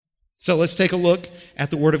So let's take a look at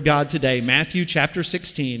the Word of God today. Matthew chapter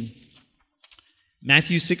 16.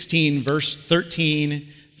 Matthew 16, verse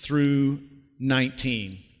 13 through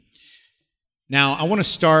 19. Now, I want to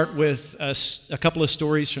start with a couple of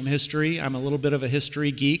stories from history. I'm a little bit of a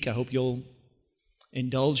history geek. I hope you'll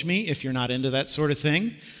indulge me if you're not into that sort of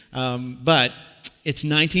thing. But it's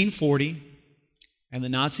 1940, and the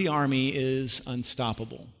Nazi army is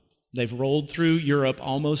unstoppable. They've rolled through Europe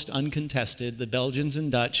almost uncontested. The Belgians and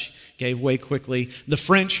Dutch gave way quickly. The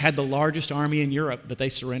French had the largest army in Europe, but they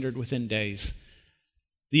surrendered within days.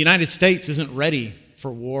 The United States isn't ready for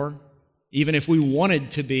war. Even if we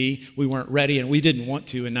wanted to be, we weren't ready, and we didn't want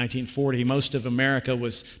to in 1940. Most of America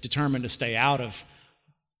was determined to stay out of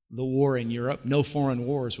the war in Europe. No foreign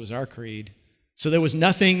wars was our creed. So there was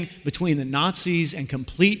nothing between the Nazis and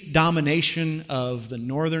complete domination of the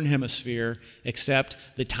Northern Hemisphere except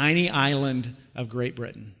the tiny island of Great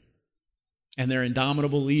Britain and their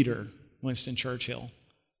indomitable leader, Winston Churchill.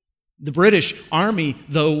 The British Army,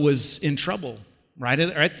 though, was in trouble. Right in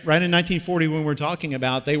 1940, when we're talking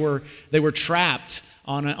about, they were trapped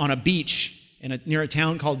on a beach near a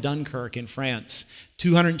town called Dunkirk in France.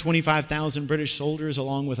 225,000 British soldiers,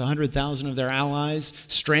 along with 100,000 of their allies,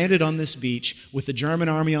 stranded on this beach with the German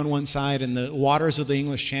army on one side and the waters of the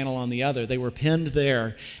English Channel on the other. They were pinned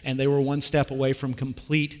there, and they were one step away from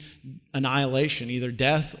complete annihilation, either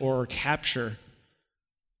death or capture.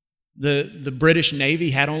 The British Navy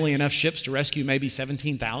had only enough ships to rescue maybe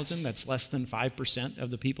 17,000. That's less than 5% of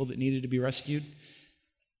the people that needed to be rescued.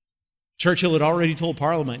 Churchill had already told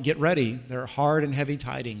Parliament, get ready, there are hard and heavy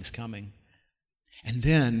tidings coming. And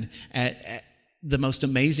then the most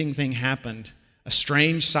amazing thing happened. A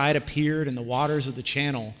strange sight appeared in the waters of the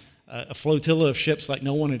Channel, a flotilla of ships like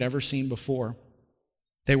no one had ever seen before.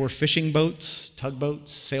 They were fishing boats,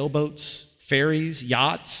 tugboats, sailboats, ferries,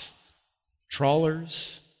 yachts,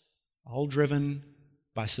 trawlers, all driven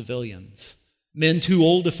by civilians. Men too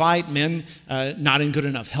old to fight, men not in good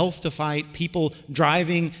enough health to fight, people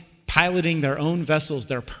piloting their own vessels,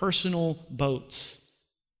 their personal boats,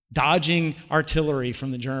 dodging artillery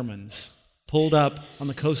from the Germans, pulled up on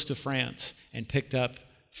the coast of France and picked up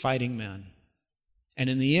fighting men. And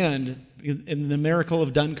in the end, in the miracle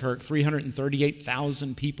of Dunkirk,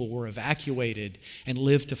 338,000 people were evacuated and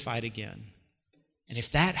lived to fight again. And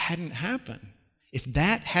if that hadn't happened,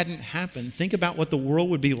 think about what the world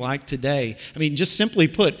would be like today. I mean, just simply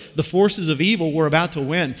put, the forces of evil were about to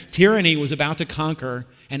win. Tyranny was about to conquer,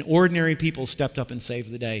 and ordinary people stepped up and saved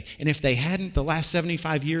the day. And if they hadn't, the last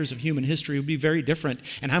 75 years of human history would be very different.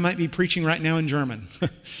 And I might be preaching right now in German.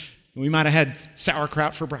 We might have had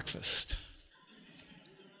sauerkraut for breakfast.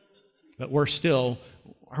 But worse still,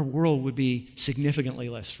 our world would be significantly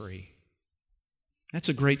less free. That's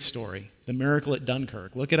a great story. The miracle at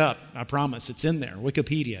Dunkirk. Look it up. I promise. It's in there.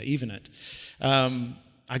 Wikipedia, even it.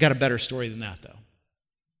 I got a better story than that, though.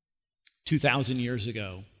 2,000 years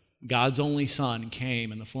ago, God's only Son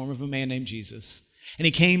came in the form of a man named Jesus. And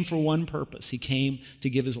he came for one purpose. He came to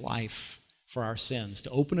give his life for our sins,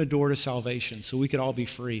 to open a door to salvation so we could all be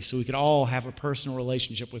free, so we could all have a personal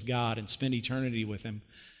relationship with God and spend eternity with him.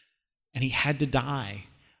 And he had to die.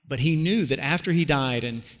 But he knew that after he died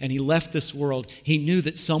and he left this world, he knew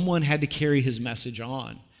that someone had to carry his message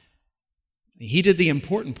on. He did the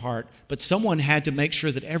important part, but someone had to make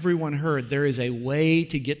sure that everyone heard there is a way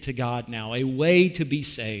to get to God now, a way to be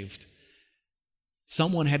saved.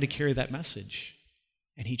 Someone had to carry that message,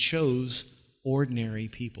 and he chose ordinary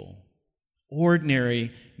people.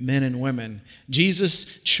 Ordinary men and women.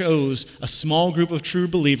 Jesus chose a small group of true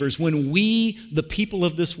believers when we, the people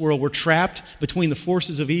of this world, were trapped between the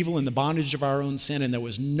forces of evil and the bondage of our own sin, and there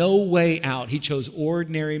was no way out. He chose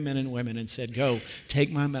ordinary men and women and said, go,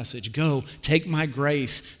 take my message. Go, take my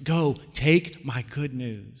grace. Go, take my good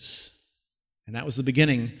news. And that was the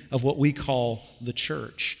beginning of what we call the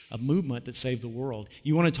church, a movement that saved the world.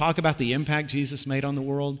 You want to talk about the impact Jesus made on the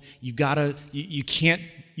world? You can't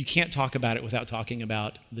talk about it without talking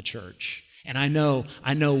about the church. And I know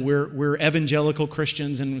we're evangelical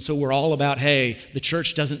Christians, and so we're all about, hey, the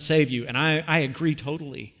church doesn't save you. And I agree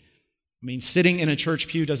totally. I mean, sitting in a church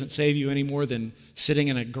pew doesn't save you any more than sitting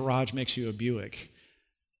in a garage makes you a Buick.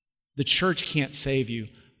 The church can't save you.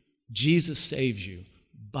 Jesus saves you,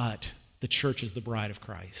 but the church is the bride of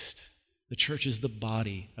Christ. The church is the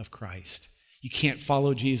body of Christ. You can't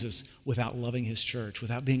follow Jesus without loving his church,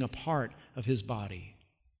 without being a part of his body.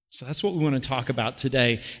 So that's what we want to talk about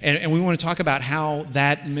today. And we want to talk about how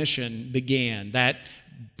that mission began, that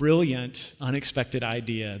brilliant, unexpected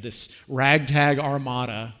idea, this ragtag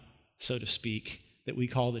armada, so to speak, that we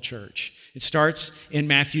call the church. It starts in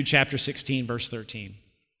Matthew chapter 16, verse 13.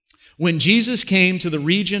 When Jesus came to the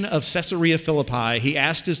region of Caesarea Philippi, he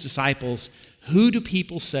asked his disciples, "Who do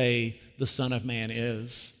people say the Son of Man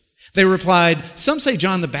is?" They replied, "Some say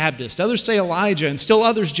John the Baptist, others say Elijah, and still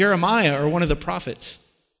others Jeremiah or one of the prophets."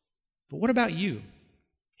 "But what about you?"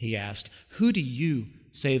 he asked. "Who do you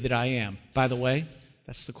say that I am?" By the way,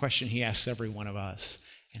 that's the question he asks every one of us.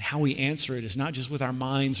 And how we answer it is not just with our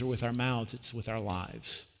minds or with our mouths, it's with our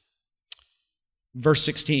lives. Verse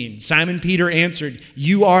 16, Simon Peter answered,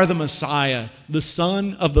 "You are the Messiah, the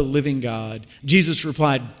Son of the living God." Jesus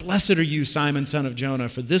replied, "Blessed are you, Simon, son of Jonah,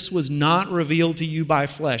 for this was not revealed to you by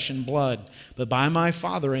flesh and blood, but by my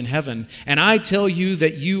Father in heaven. And I tell you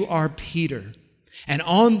that you are Peter. And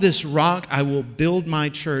on this rock I will build my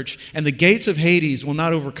church, and the gates of Hades will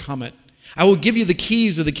not overcome it. I will give you the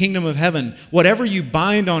keys of the kingdom of heaven. Whatever you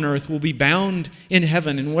bind on earth will be bound in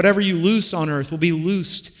heaven, and whatever you loose on earth will be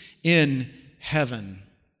loosed in heaven."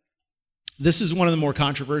 This is one of the more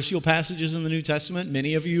controversial passages in the New Testament.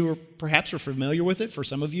 Many of you perhaps are familiar with it. For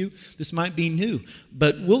some of you, this might be new.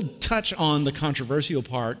 But we'll touch on the controversial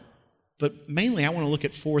part. But mainly, I want to look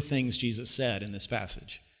at 4 things Jesus said in this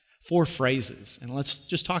passage. 4 phrases. And let's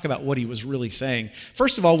just talk about what he was really saying.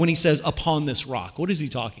 First of all, when he says, "upon this rock," what is he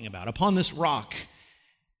talking about? Upon this rock,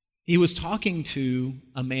 he was talking to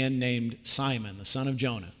a man named Simon, the son of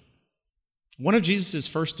Jonah, one of Jesus'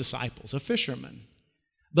 first disciples, a fisherman.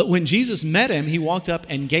 But when Jesus met him, he walked up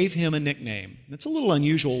and gave him a nickname. That's a little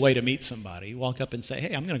unusual way to meet somebody. You walk up and say,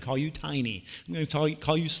 "Hey, I'm going to call you Tiny. I'm going to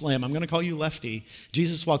call you Slim. I'm going to call you Lefty."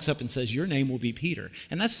 Jesus walks up and says, "Your name will be Peter."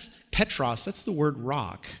 And that's Petros. That's the word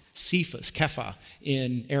rock. Cephas, Kepha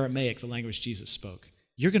in Aramaic, the language Jesus spoke.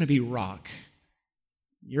 You're going to be rock.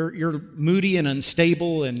 You're moody and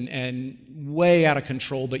unstable and way out of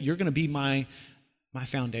control, but you're going to be my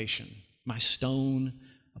foundation, my stone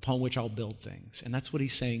upon which I'll build things. And that's what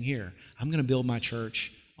he's saying here. I'm going to build my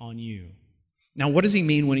church on you. Now, what does he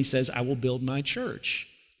mean when he says, "I will build my church"?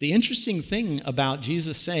 The interesting thing about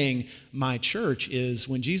Jesus saying "my church" is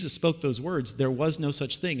when Jesus spoke those words, there was no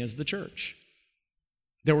such thing as the church.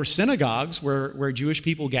 There were synagogues where Jewish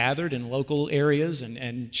people gathered in local areas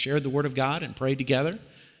and shared the word of God and prayed together.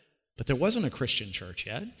 But there wasn't a Christian church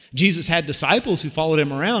yet. Jesus had disciples who followed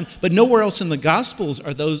him around, but nowhere else in the Gospels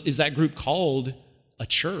is that group called a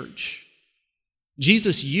church.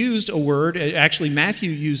 Jesus used a word, actually Matthew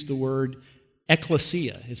used the word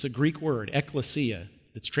ekklesia. It's a Greek word, ekklesia,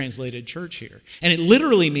 that's translated church here. And it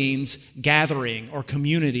literally means gathering or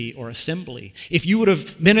community or assembly. If you would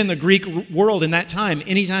have been in the Greek world in that time,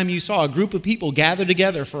 anytime you saw a group of people gather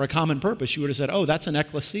together for a common purpose, you would have said, "Oh, that's an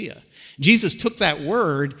ekklesia." Jesus took that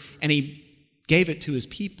word and he gave it to his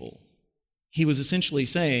people. He was essentially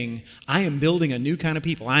saying, I am building a new kind of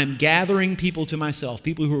people. I am gathering people to myself,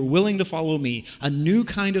 people who are willing to follow me, a new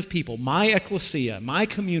kind of people, my ecclesia, my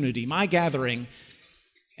community, my gathering.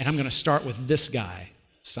 And I'm going to start with this guy,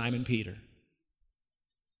 Simon Peter.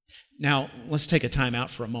 Now, let's take a time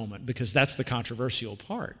out for a moment because that's the controversial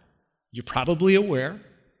part. You're probably aware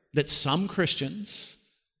that some Christians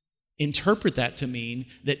interpret that to mean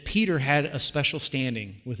that Peter had a special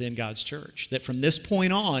standing within God's church, that from this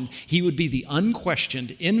point on, he would be the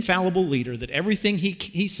unquestioned, infallible leader, that everything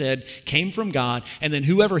he said came from God, and then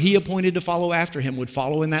whoever he appointed to follow after him would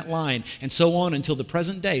follow in that line, and so on until the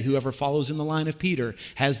present day. Whoever follows in the line of Peter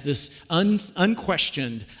has this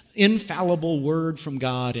unquestioned, infallible word from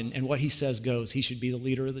God, and what he says goes. He should be the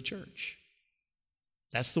leader of the church.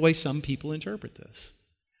 That's the way some people interpret this.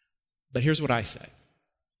 But here's what I say.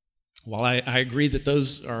 While I agree that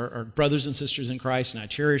those are brothers and sisters in Christ and I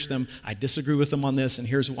cherish them, I disagree with them on this, and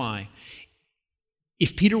here's why.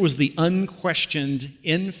 If Peter was the unquestioned,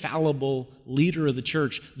 infallible leader of the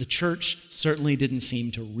church certainly didn't seem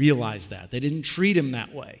to realize that. They didn't treat him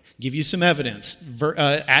that way. I'll give you some evidence.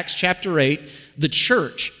 Acts chapter 8, the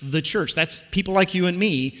church, that's people like you and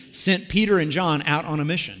me, sent Peter and John out on a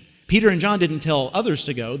mission. Peter and John didn't tell others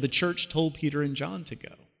to go. The church told Peter and John to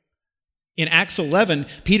go. In Acts 11,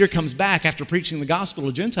 Peter comes back after preaching the gospel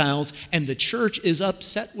to Gentiles, and the church is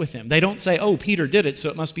upset with him. They don't say, "Oh, Peter did it, so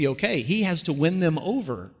it must be okay." He has to win them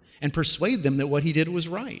over and persuade them that what he did was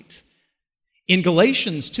right. In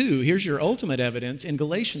Galatians 2, here's your ultimate evidence. In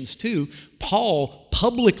Galatians 2, Paul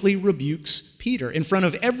publicly rebukes Peter. In front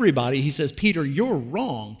of everybody, he says, "Peter, you're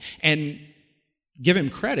wrong." And give him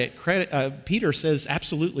credit. Peter says,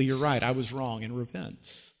 "Absolutely, you're right. I was wrong," and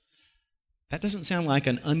repents. That doesn't sound like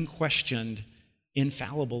an unquestioned,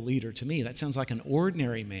 infallible leader to me. That sounds like an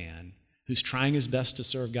ordinary man who's trying his best to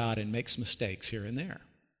serve God and makes mistakes here and there.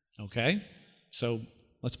 Okay? So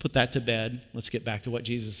let's put that to bed. Let's get back to what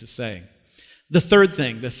Jesus is saying. The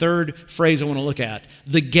third phrase I want to look at,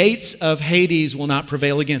 the gates of Hades will not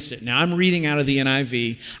prevail against it. Now, I'm reading out of the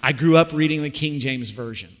NIV. I grew up reading the King James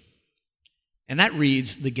Version. And that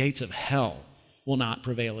reads, the gates of hell will not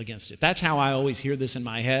prevail against it. That's how I always hear this in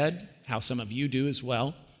my head, how some of you do as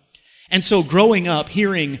well. And so growing up,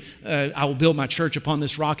 hearing, I will build my church upon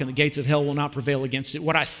this rock and the gates of hell will not prevail against it,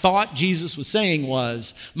 what I thought Jesus was saying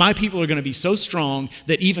was, my people are going to be so strong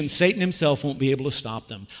that even Satan himself won't be able to stop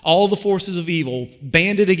them. All the forces of evil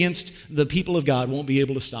banded against the people of God won't be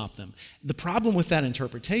able to stop them. The problem with that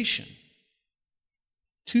interpretation,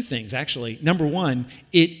 two things actually. Number one,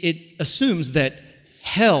 it assumes that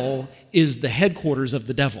hell is the headquarters of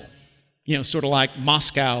the devil. You know, sort of like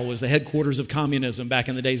Moscow was the headquarters of communism back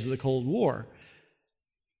in the days of the Cold War.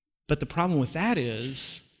 But the problem with that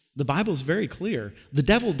is, the Bible is very clear. The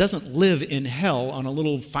devil doesn't live in hell on a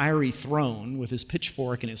little fiery throne with his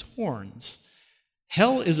pitchfork and his horns.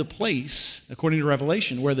 Hell is a place, according to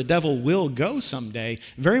Revelation, where the devil will go someday,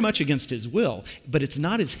 very much against his will. But it's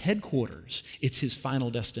not his headquarters, it's his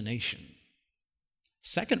final destination.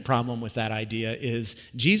 Second problem with that idea is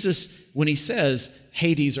Jesus, when he says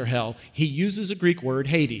Hades or hell, he uses a Greek word,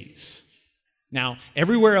 Hades. Now,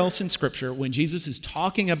 everywhere else in Scripture, when Jesus is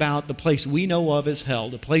talking about the place we know of as hell,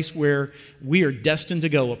 the place where we are destined to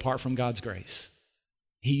go apart from God's grace,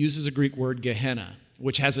 he uses a Greek word, Gehenna,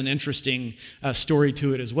 which has an interesting story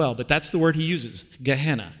to it as well. But that's the word he uses,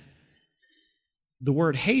 Gehenna. The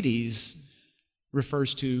word Hades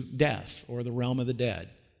refers to death or the realm of the dead.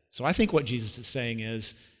 So I think what Jesus is saying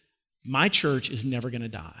is, my church is never going to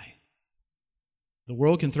die. The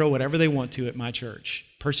world can throw whatever they want to at my church.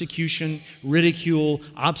 Persecution, ridicule,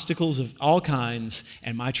 obstacles of all kinds,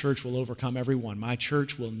 and my church will overcome every one. My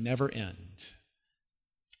church will never end.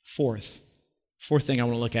 Fourth thing I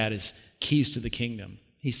want to look at is keys to the kingdom.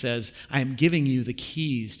 He says, I am giving you the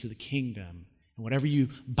keys to the kingdom. And whatever you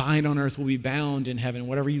bind on earth will be bound in heaven.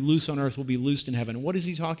 Whatever you loose on earth will be loosed in heaven. What is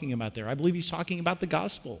he talking about there? I believe he's talking about the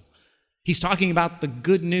gospel. He's talking about the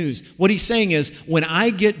good news. What he's saying is, when I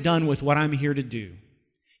get done with what I'm here to do,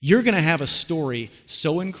 you're going to have a story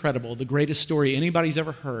so incredible, the greatest story anybody's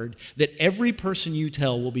ever heard, that every person you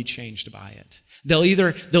tell will be changed by it. They'll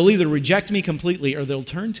either reject me completely or they'll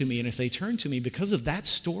turn to me. And if they turn to me because of that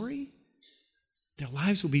story, their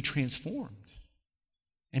lives will be transformed.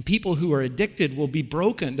 And people who are addicted will be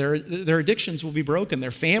broken. Their addictions will be broken.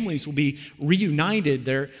 Their families will be reunited.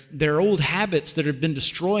 Their old habits that have been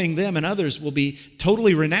destroying them and others will be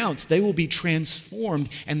totally renounced. They will be transformed,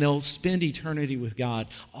 and they'll spend eternity with God,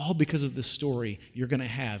 all because of the story you're going to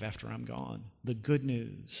have after I'm gone. The good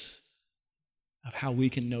news of how we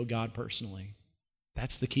can know God personally.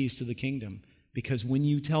 That's the keys to the kingdom. Because when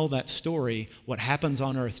you tell that story, what happens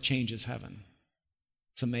on earth changes heaven.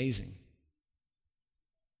 It's amazing.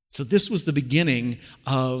 So this was the beginning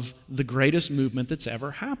of the greatest movement that's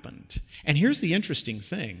ever happened. And here's the interesting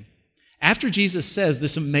thing. After Jesus says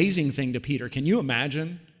this amazing thing to Peter, can you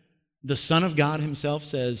imagine? The Son of God himself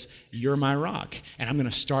says, you're my rock, and I'm going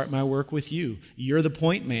to start my work with you. You're the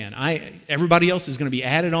point man. Everybody else is going to be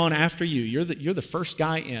added on after you. You're the first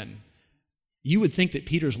guy in. You would think that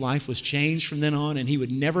Peter's life was changed from then on, and he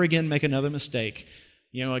would never again make another mistake.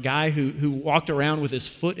 You know, a guy who walked around with his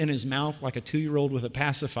foot in his mouth like a 2-year-old with a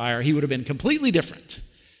pacifier, he would have been completely different.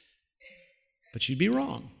 But you'd be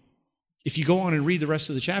wrong. If you go on and read the rest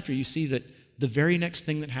of the chapter, you see that the very next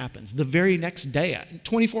thing that happens, the very next day,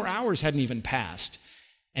 24 hours hadn't even passed,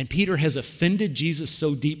 and Peter has offended Jesus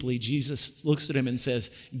so deeply, Jesus looks at him and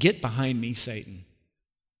says, get behind me, Satan.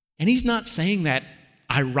 And he's not saying that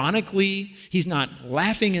ironically. He's not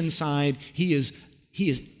laughing inside. He is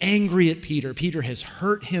angry at Peter. Peter has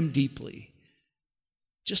hurt him deeply.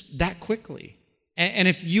 Just that quickly. And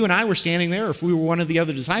if you and I were standing there, or if we were one of the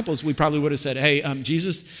other disciples, we probably would have said, hey,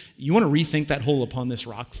 Jesus, you want to rethink that whole upon this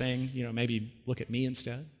rock thing? You know, maybe look at me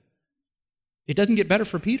instead. It doesn't get better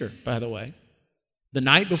for Peter, by the way. The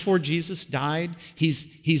night before Jesus died,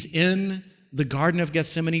 he's in the Garden of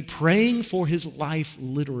Gethsemane praying for his life,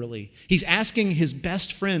 literally. He's asking his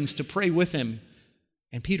best friends to pray with him,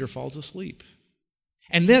 and Peter falls asleep.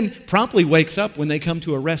 And then promptly wakes up when they come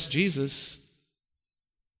to arrest Jesus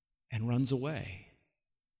and runs away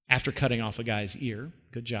after cutting off a guy's ear.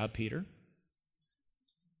 Good job, Peter.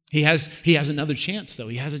 He has another chance, though.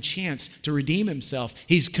 He has a chance to redeem himself.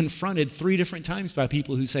 He's confronted 3 different times by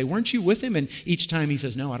people who say, weren't you with him? And each time he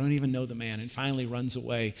says, no, I don't even know the man. And finally runs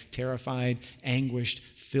away, terrified, anguished,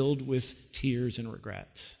 filled with tears and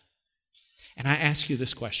regret. And I ask you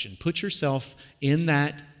this question. Put yourself in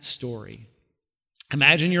that story.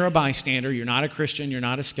 Imagine you're a bystander. You're not a Christian. You're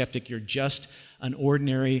not a skeptic. You're just an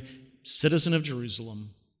ordinary citizen of Jerusalem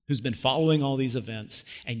who's been following all these events,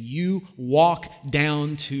 and you walk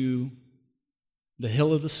down to the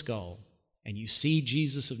Hill of the Skull, and you see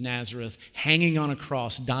Jesus of Nazareth hanging on a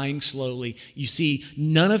cross, dying slowly. You see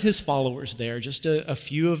none of his followers there, just a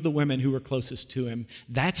few of the women who were closest to him.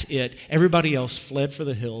 That's it. Everybody else fled for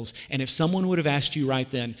the hills. And if someone would have asked you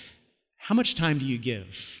right then, how much time do you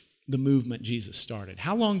give the movement Jesus started?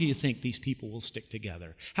 How long do you think these people will stick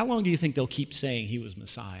together? How long do you think they'll keep saying he was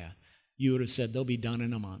Messiah? You would have said they'll be done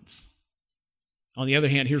in a month. On the other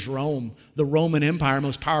hand, here's Rome, the Roman Empire,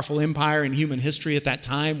 most powerful empire in human history at that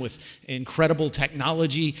time, with incredible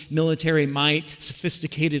technology, military might,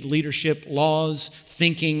 sophisticated leadership, laws,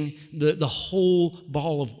 thinking, the whole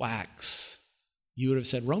ball of wax. You would have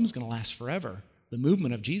said, Rome's going to last forever. The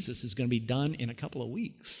movement of Jesus is going to be done in a couple of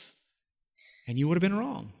weeks. And you would have been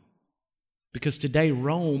wrong. Because today,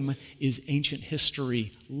 Rome is ancient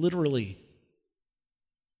history, literally.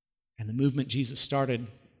 And the movement Jesus started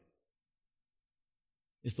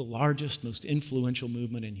is the largest, most influential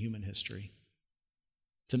movement in human history.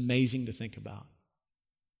 It's amazing to think about.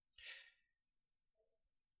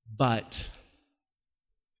 But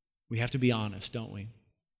we have to be honest, don't we?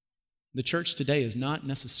 The church today is not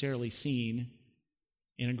necessarily seen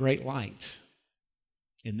in a great light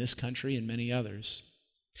in this country and many others.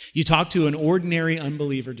 You talk to an ordinary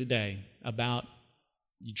unbeliever today about,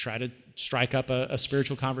 you try to strike up a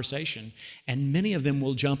spiritual conversation, and many of them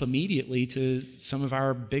will jump immediately to some of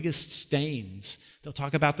our biggest stains. They'll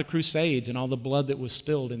talk about the Crusades and all the blood that was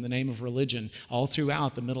spilled in the name of religion all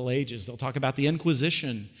throughout the Middle Ages. They'll talk about the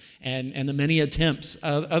Inquisition and the many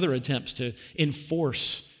other attempts to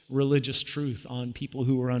enforce religious truth on people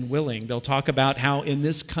who were unwilling. They'll talk about how in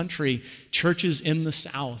this country, churches in the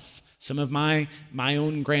South, some of my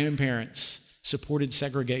own grandparents supported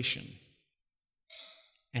segregation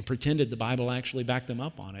and pretended the Bible actually backed them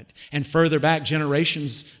up on it. And further back,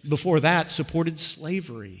 generations before that supported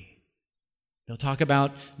slavery. They'll talk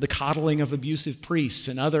about the coddling of abusive priests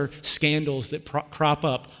and other scandals that crop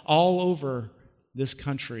up all over this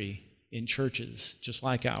country in churches just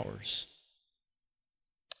like ours.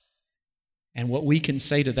 And what we can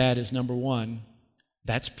say to that is, number one,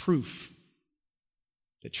 that's proof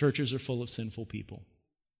that churches are full of sinful people.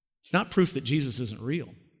 It's not proof that Jesus isn't real.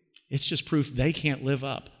 It's just proof they can't live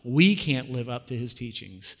up. We can't live up to his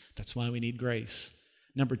teachings. That's why we need grace.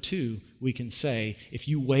 Number two, we can say, if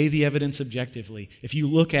you weigh the evidence objectively, if you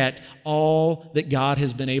look at all that God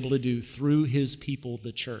has been able to do through his people,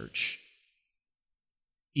 the church,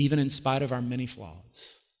 even in spite of our many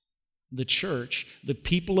flaws, the church, the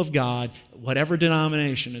people of God, whatever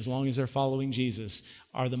denomination, as long as they're following Jesus,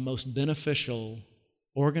 are the most beneficial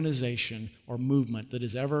organization or movement that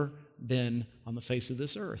has ever been on the face of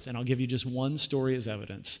this earth. And I'll give you just one story as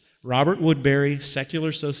evidence. Robert Woodbury,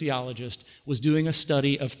 secular sociologist, was doing a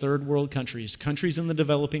study of third world countries in the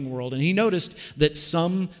developing world, and he noticed that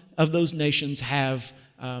some of those nations have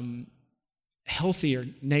healthier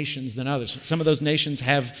nations than others. Some of those nations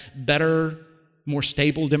have better, more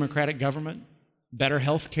stable democratic government, better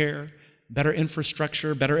health care, better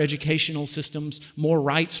infrastructure, better educational systems, more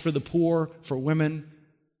rights for the poor, for women.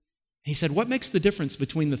 He said, what makes the difference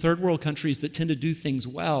between the third world countries that tend to do things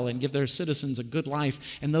well and give their citizens a good life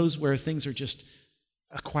and those where things are just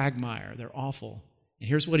a quagmire, they're awful? And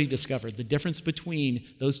here's what he discovered. The difference between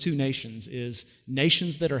those two nations is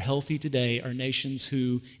nations that are healthy today are nations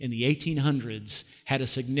who, in the 1800s, had a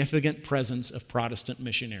significant presence of Protestant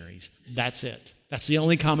missionaries. That's it. That's the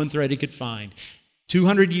only common thread he could find.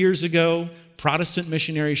 200 years ago, Protestant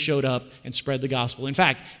missionaries showed up and spread the gospel. In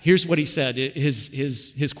fact, here's what he said.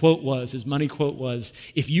 His quote was, his money quote was,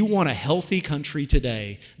 if you want a healthy country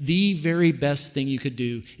today, the very best thing you could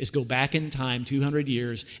do is go back in time 200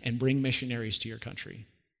 years and bring missionaries to your country.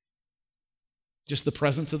 Just the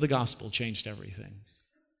presence of the gospel changed everything.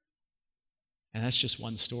 And that's just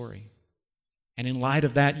one story. And in light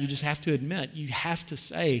of that, you just have to admit, you have to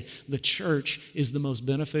say the church is the most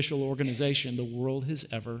beneficial organization the world has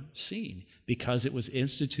ever seen because it was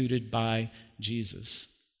instituted by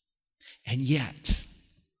Jesus. And yet,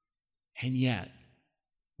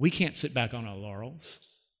 we can't sit back on our laurels.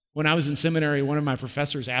 When I was in seminary, one of my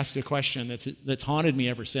professors asked a question that's haunted me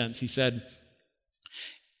ever since. He said,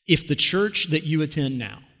 if the church that you attend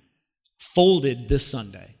now folded this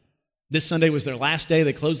Sunday was their last day,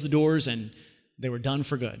 they closed the doors and they were done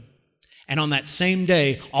for good. And on that same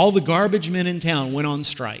day, all the garbage men in town went on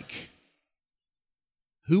strike.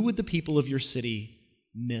 Who would the people of your city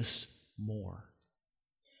miss more?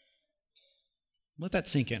 Let that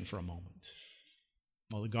sink in for a moment.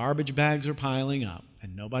 While the garbage bags are piling up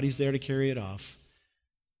and nobody's there to carry it off,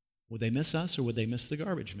 would they miss us or would they miss the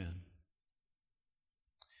garbage men?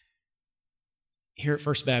 Here at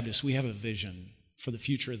First Baptist, we have a vision for the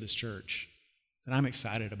future of this church that I'm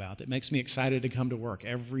excited about, that makes me excited to come to work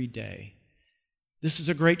every day. This is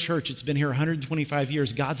a great church. It's been here 125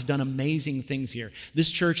 years. God's done amazing things here.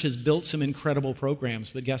 This church has built some incredible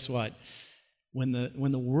programs, but guess what? When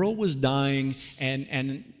the world was dying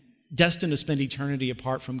and destined to spend eternity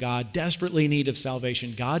apart from God, desperately in need of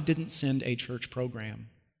salvation, God didn't send a church program.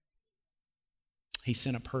 He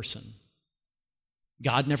sent a person.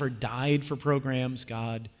 God never died for programs.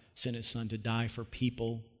 God sent his son to die for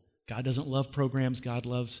people. God doesn't love programs. God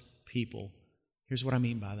loves people. Here's what I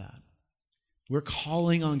mean by that. We're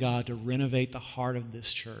calling on God to renovate the heart of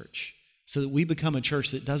this church so that we become a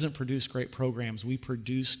church that doesn't produce great programs. We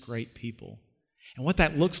produce great people. And what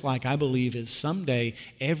that looks like, I believe, is someday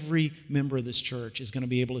every member of this church is going to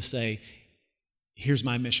be able to say, here's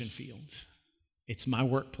my mission field. It's my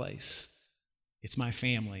workplace. It's my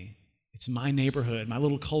family. It's my neighborhood, my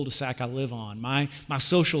little cul-de-sac I live on, my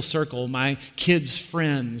social circle, my kids'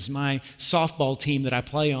 friends, my softball team that I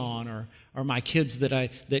play on, or my kids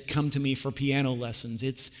that come to me for piano lessons.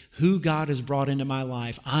 It's who God has brought into my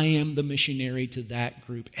life. I am the missionary to that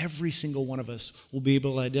group. Every single one of us will be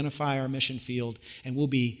able to identify our mission field, and we'll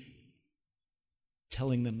be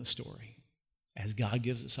telling them the story as God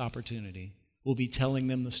gives us opportunity. We'll be telling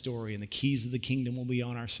them the story, and the keys of the kingdom will be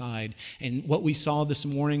on our side. And what we saw this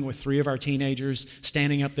morning with 3 of our teenagers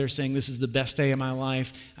standing up there saying, this is the best day of my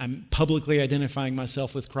life, I'm publicly identifying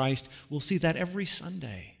myself with Christ, we'll see that every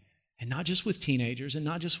Sunday. And not just with teenagers, and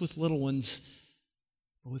not just with little ones,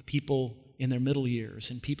 but with people in their middle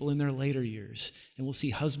years and people in their later years. And we'll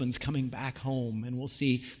see husbands coming back home, and we'll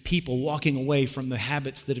see people walking away from the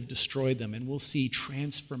habits that have destroyed them, and we'll see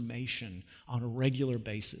transformation on a regular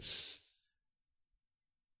basis.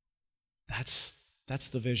 That's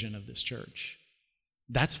the vision of this church.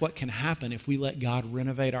 That's what can happen if we let God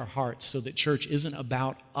renovate our hearts so that church isn't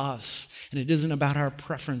about us, and it isn't about our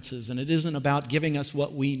preferences, and it isn't about giving us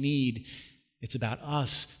what we need. It's about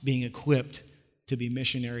us being equipped to be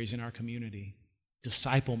missionaries in our community,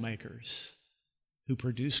 disciple makers who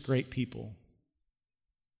produce great people.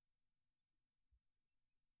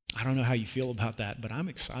 I don't know how you feel about that, but I'm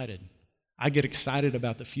excited. I get excited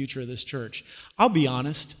about the future of this church. I'll be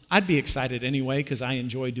honest, I'd be excited anyway because I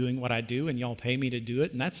enjoy doing what I do and y'all pay me to do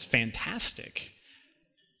it, and that's fantastic.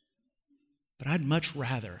 But I would much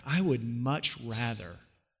rather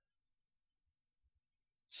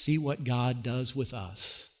see what God does with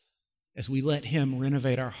us as we let him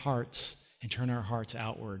renovate our hearts and turn our hearts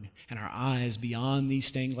outward and our eyes beyond these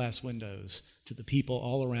stained glass windows to the people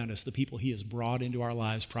all around us, the people he has brought into our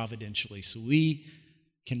lives providentially, so we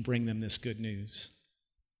can bring them this good news.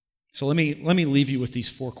 So let me leave you with these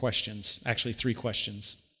 4 questions, actually 3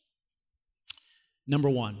 questions. Number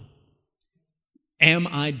 1, am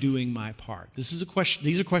I doing my part? These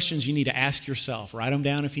are questions you need to ask yourself. Write them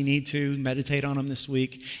down if you need to, meditate on them this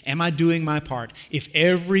week. Am I doing my part? If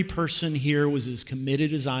every person here was as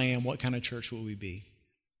committed as I am, what kind of church would we be?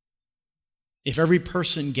 If every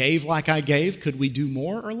person gave like I gave, could we do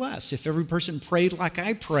more or less? If every person prayed like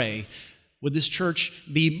I pray, would this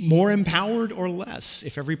church be more empowered or less?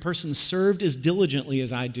 If every person served as diligently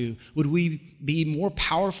as I do, would we be more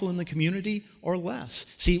powerful in the community or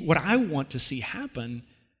less? See, what I want to see happen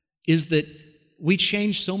is that we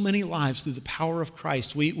change so many lives through the power of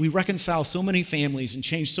Christ. We reconcile so many families and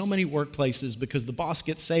change so many workplaces because the boss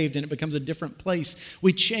gets saved and it becomes a different place.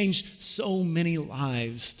 We change so many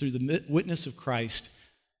lives through the witness of Christ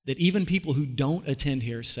that even people who don't attend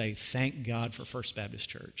here say, thank God for First Baptist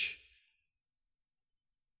Church.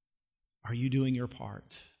 Are you doing your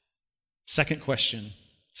part? Second question.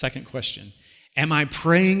 Am I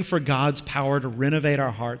praying for God's power to renovate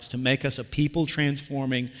our hearts, to make us a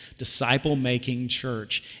people-transforming, disciple-making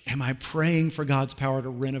church? Am I praying for God's power to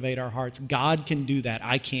renovate our hearts? God can do that.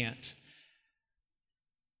 I can't.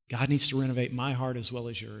 God needs to renovate my heart as well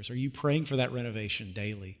as yours. Are you praying for that renovation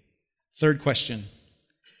daily? Third question.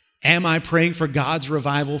 Am I praying for God's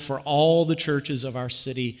revival for all the churches of our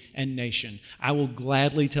city and nation? I will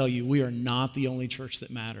gladly tell you, we are not the only church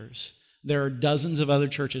that matters. There are dozens of other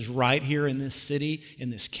churches right here in this city,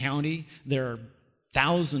 in this county. There are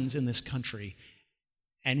thousands in this country.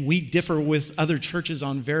 And we differ with other churches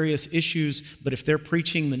on various issues, but if they're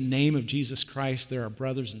preaching the name of Jesus Christ, they're our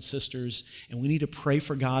brothers and sisters, and we need to pray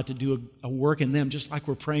for God to do a work in them, just like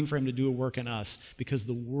we're praying for him to do a work in us, because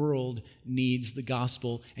the world needs the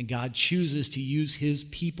gospel, and God chooses to use his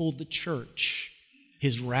people, the church,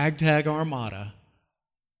 his ragtag armada,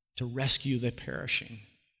 to rescue the perishing,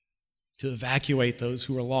 to evacuate those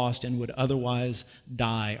who are lost and would otherwise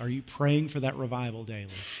die. Are you praying for that revival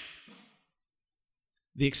daily?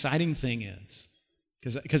 The exciting thing is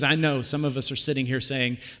Because I know some of us are sitting here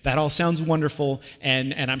saying, that all sounds wonderful,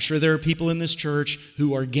 and I'm sure there are people in this church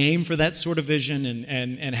who are game for that sort of vision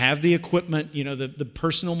and have the equipment, the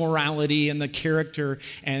personal morality and the character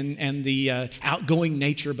and the outgoing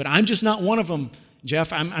nature, but I'm just not one of them,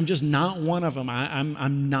 Jeff. I'm just not one of them.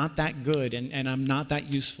 I'm not that good, and I'm not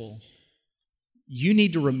that useful. You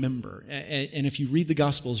need to remember, and if you read the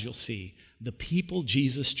Gospels, you'll see, the people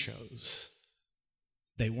Jesus chose,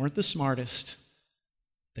 they weren't the smartest,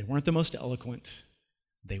 they weren't the most eloquent,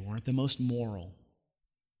 they weren't the most moral.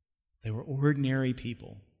 They were ordinary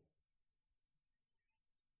people.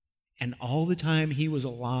 And all the time he was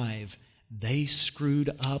alive, they screwed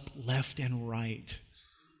up left and right.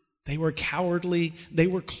 They were cowardly, they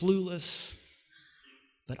were clueless.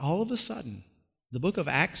 But all of a sudden, the book of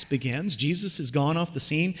Acts begins, Jesus has gone off the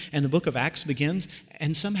scene, and the book of Acts begins,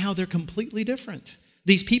 and somehow they're completely different.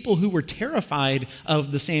 These people who were terrified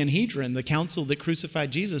of the Sanhedrin, the council that crucified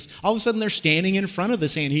Jesus, all of a sudden they're standing in front of the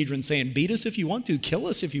Sanhedrin saying, beat us if you want to, kill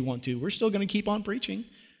us if you want to. We're still going to keep on preaching.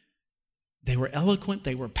 They were eloquent,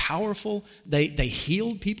 they were powerful, they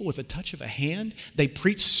healed people with a touch of a hand. They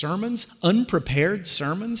preached sermons, unprepared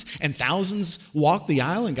sermons, and thousands walked the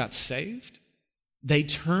aisle and got saved. They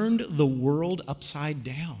turned the world upside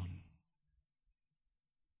down.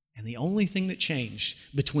 And the only thing that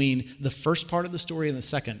changed between the first part of the story and the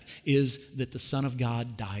second is that the Son of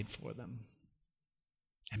God died for them.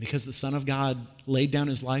 And because the Son of God laid down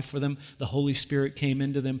his life for them, the Holy Spirit came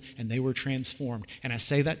into them and they were transformed. And I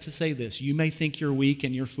say that to say this. You may think you're weak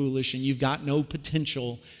and you're foolish and you've got no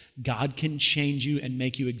potential. God can change you and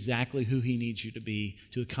make you exactly who he needs you to be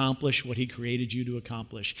to accomplish what he created you to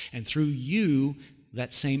accomplish. And through you,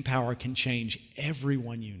 that same power can change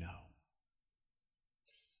everyone you know.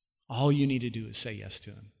 All you need to do is say yes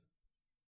to him.